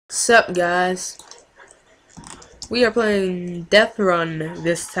Sup guys, we are playing Deathrun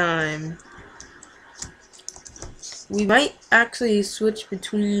this time. We might actually switch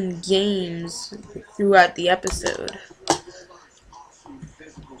between games throughout the episode.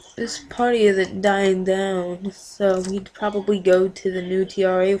 This party isn't dying down, so we'd probably go to the new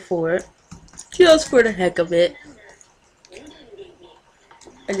TRA fort, just for the heck of it.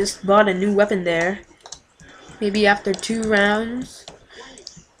 I just bought a new weapon there. Maybe after 2 rounds,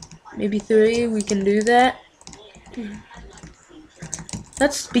 maybe 3, we can do that.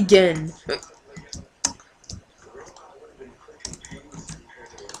 Let's begin.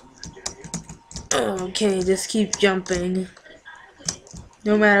 Okay, just keep jumping.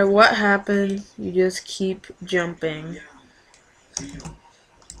 No matter what happens, you just keep jumping.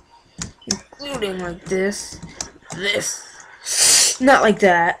 Including like this. Not like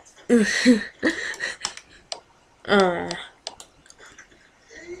that.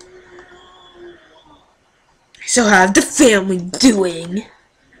 So how's the family doing?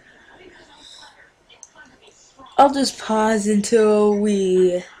 I'll just pause until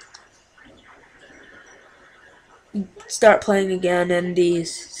we start playing again and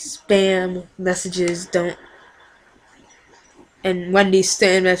these spam messages don't, and when these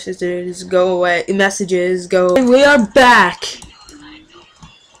spam messages go away, we are back.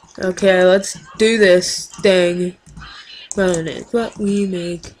 Okay, let's do this thing. Run it, what we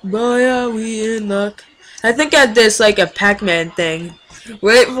make. Boy, are we in luck. I think I did this like a Pac-Man thing.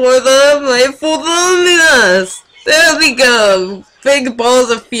 Wait for them, yes! There we go! Big balls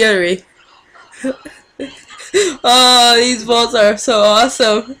of fury. Oh, these balls are so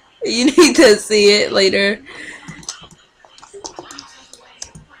awesome. You need to see it later.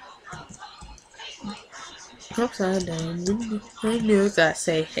 Upside down, I knew that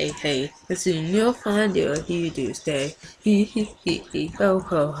say hey hey. Soon you'll find your here to stay. Hee hee hee hee ho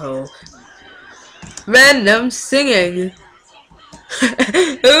ho ho. Random singing.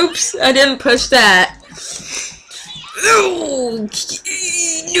 Oops, I didn't push that. No,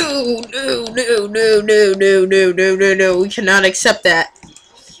 we cannot accept that.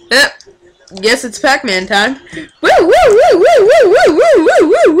 Yep. Guess it's Pac-Man time. Woo woo woo woo woo woo woo woo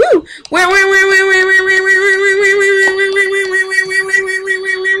woo woo.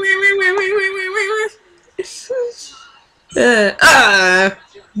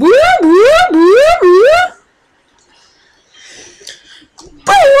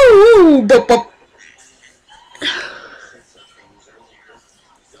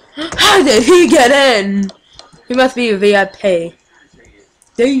 How did he get in? He must be a VIP.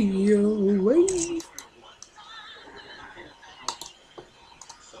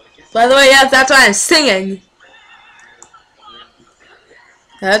 By the way, yes, that's why I'm singing.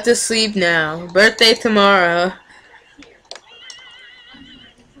 I have to sleep now. Birthday tomorrow.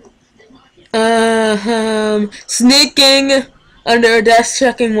 Sneaking under a desk,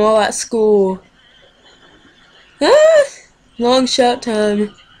 checking while at school. Long shout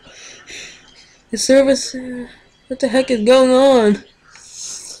time. The service. What the heck is going on?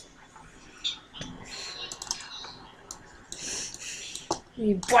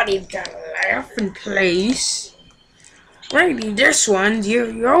 Everybody's got a laughing place. Maybe this one's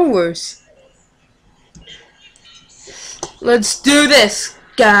yours. Let's do this,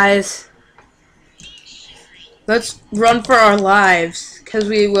 guys. Let's run for our lives, because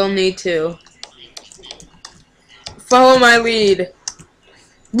we will need to. Follow my lead.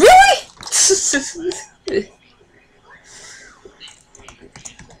 Really?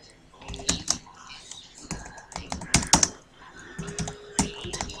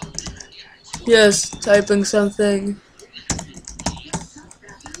 Yes, typing something.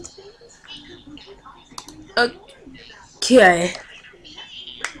 Okay.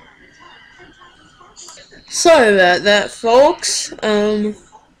 Sorry about that, folks.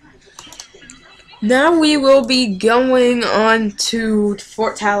 Now we will be going on to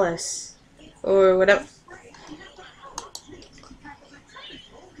Fort Talus, or whatever.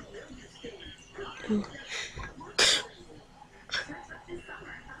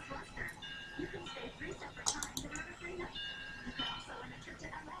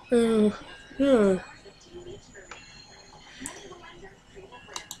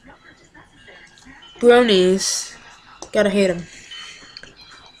 Bronies. Gotta hate them.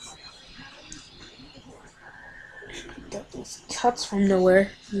 Got these cuts from nowhere.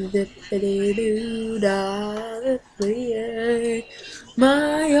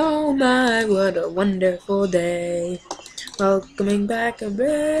 My oh my, what a wonderful day. Welcoming back a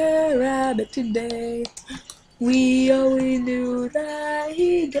rare rabbit today. We always knew that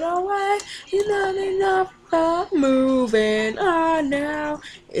he'd get away. He's not enough I'm moving on now.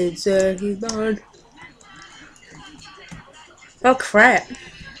 It's a rebound. Oh crap.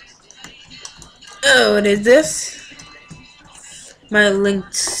 Oh, what is this? My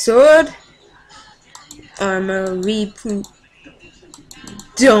linked sword? Armor reboot.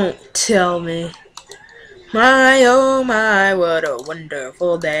 Don't tell me. My oh my, what a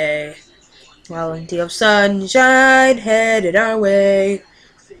wonderful day. Plenty of sunshine headed our way.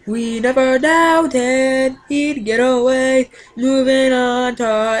 We never doubted he'd get away. Moving on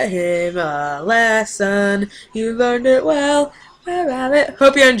taught him a lesson. You learned it well. Rabbit.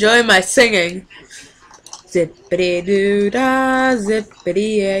 Hope you're enjoying my singing. Zippity doo dah,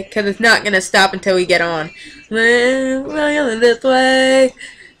 zippity yay. Cause it's not gonna stop until we get on. Running this way.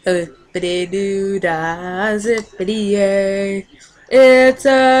 Zippity doo dah, zippity yay. It's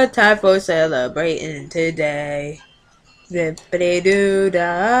a time for celebrating today. Zippity doo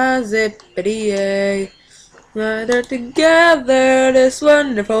dah, zippity yay. Gather together this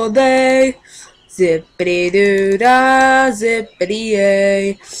wonderful day. Zippity doo dah, zippity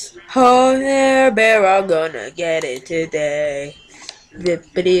yay. Oh, there, bear, I'm gonna get it today.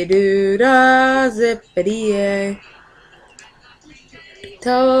 Zippity doo dah, zippity yay.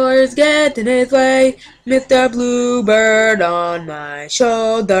 Tower's getting his way. Mr. Bluebird on my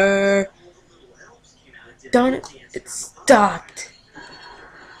shoulder. Darn it, it stopped.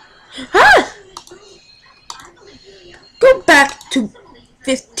 Ah! Go back to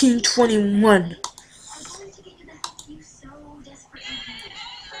 1521.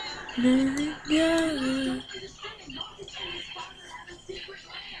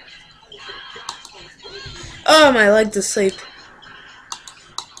 Oh, my leg's asleep.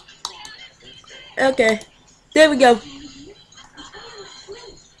 Okay, there we go.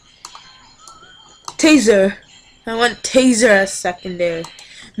 Taser. I want taser as secondary.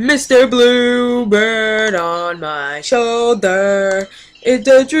 Mr. Bluebird on my shoulder. It's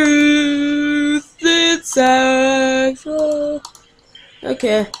the truth. It's actual.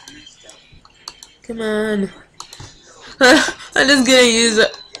 Okay. Come on. I'm just gonna use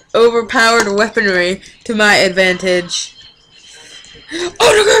overpowered weaponry to my advantage.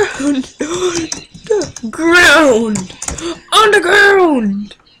 Underground! Ground!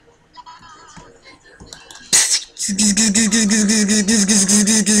 Underground!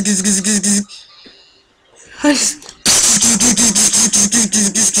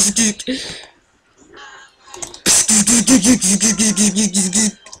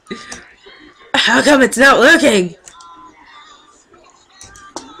 How come it's not working?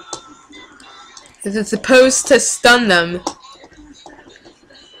 Is it supposed to stun them?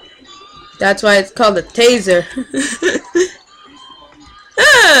 That's why it's called a taser.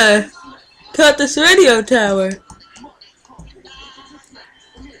 Ah! Caught this radio tower.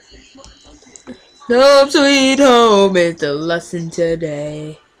 Home sweet home is the lesson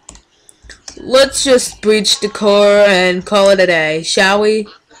today. Let's just breach the core and call it a day, shall we?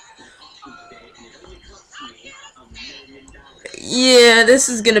 Yeah, this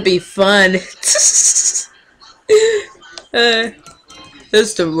is gonna be fun.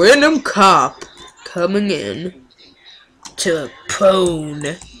 It's the random cop coming in to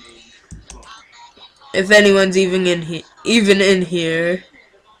prone. If anyone's even in here.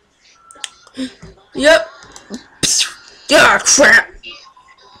 Yep. Ah, crap.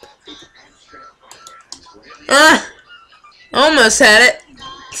 Ah, almost had it.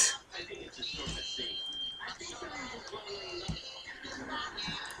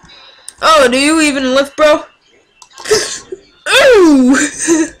 Oh, do you even lift, bro? Ooh!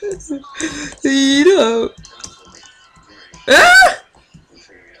 You know. Ah!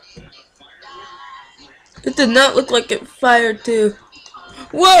 It did not look like it fired too.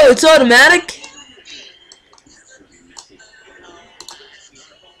 Whoa, it's automatic?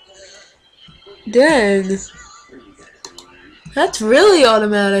 Dang. That's really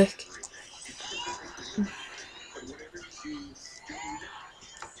automatic.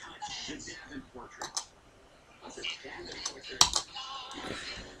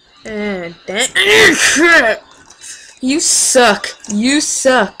 Dang. Crap. You suck. You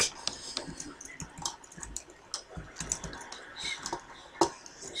suck.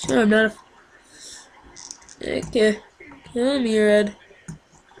 Sure, I'm not okay. Come here, Ed.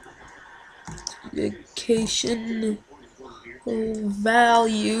 Vacation values.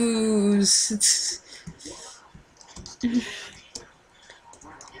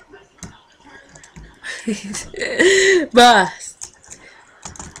 Boss.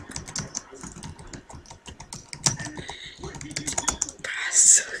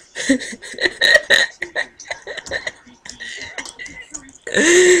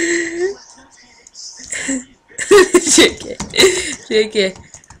 JK.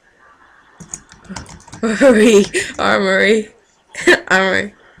 Armory. Armory.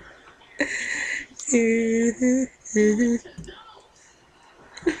 Armory.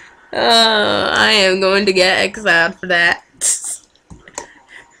 I am going to get exiled for that.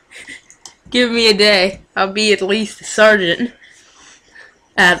 Give me a day. I'll be at least a sergeant.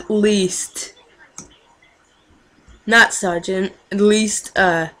 At least. Not sergeant. At least,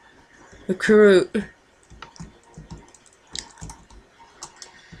 recruit.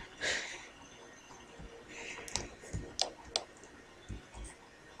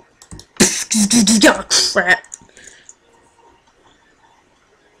 Oh, crap.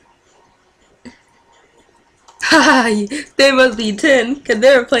 Hi, they must be 10, because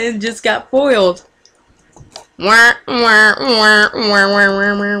their plane just got foiled. Yeah.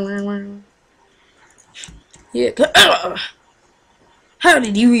 How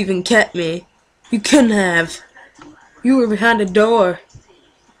did you even catch me? You couldn't have. You were behind the door.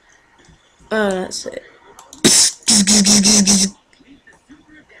 Oh, that's it.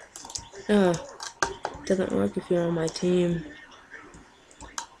 Oh, doesn't work if you're on my team.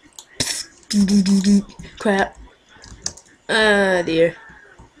 Crap. Ah, dear.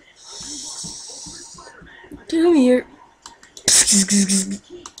 Come here.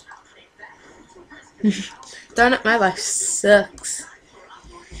 Darn it, my life sucks.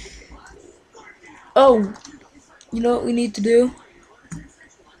 Oh, you know what we need to do?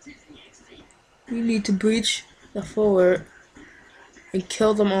 We need to breach the fort and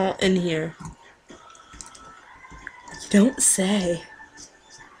kill them all in here. You don't say.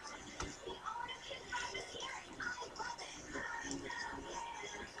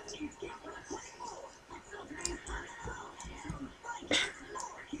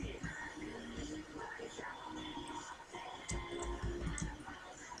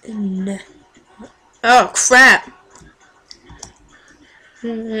 No. Oh, crap.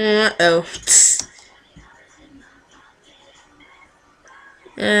 Uh-oh.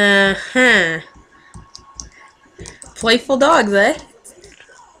 Uh-huh. Playful dogs, eh?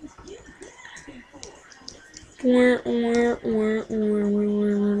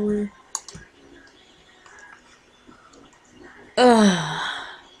 Ugh.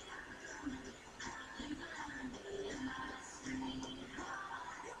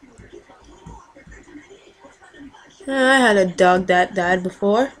 I had a dog that died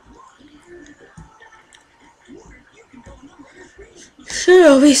before. Sure,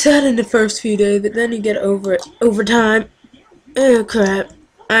 I'll be sad in the first few days, but then you get over it over time. Oh crap.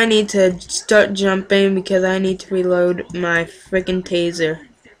 I need to start jumping because I need to reload my freaking taser.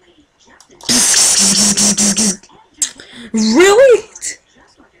 Really?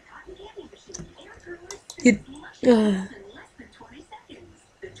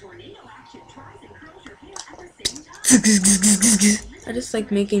 I just like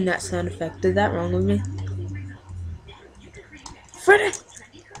making that sound effect. Is that wrong with me? Freddy!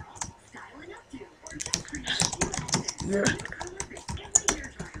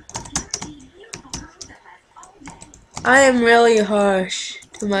 I am really harsh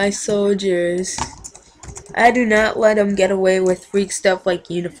to my soldiers. I do not let them get away with freak stuff like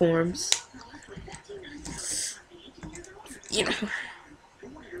uniforms. You know.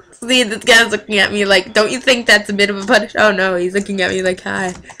 See, this guy's looking at me like, don't you think that's a bit of a punish? Oh no, he's looking at me like,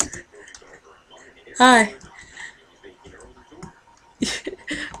 hi. Hi.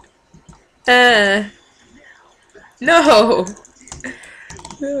 No.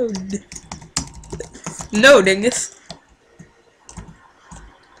 No. No, dingus.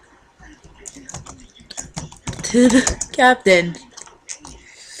 Captain.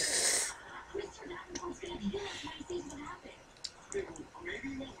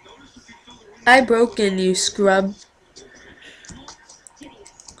 I broke in, you scrub.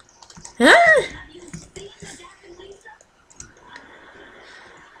 Huh?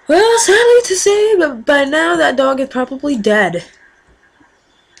 Well, sadly to say, but by now that dog is probably dead.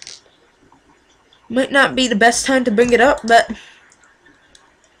 Might not be the best time to bring it up, but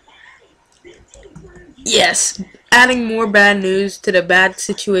yes, adding more bad news to the bad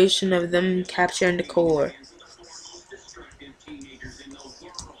situation of them capturing the core.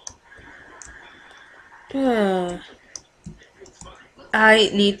 I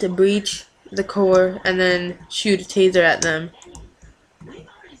need to breach the core and then shoot a taser at them.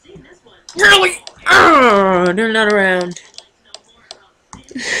 Really? Oh, they're not around.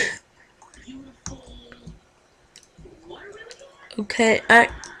 Okay,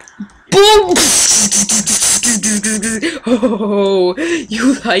 boom! Oh,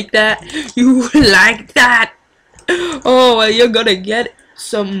 you like that? You like that? Oh, well, you're gonna get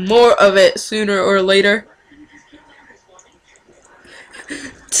some more of it sooner or later.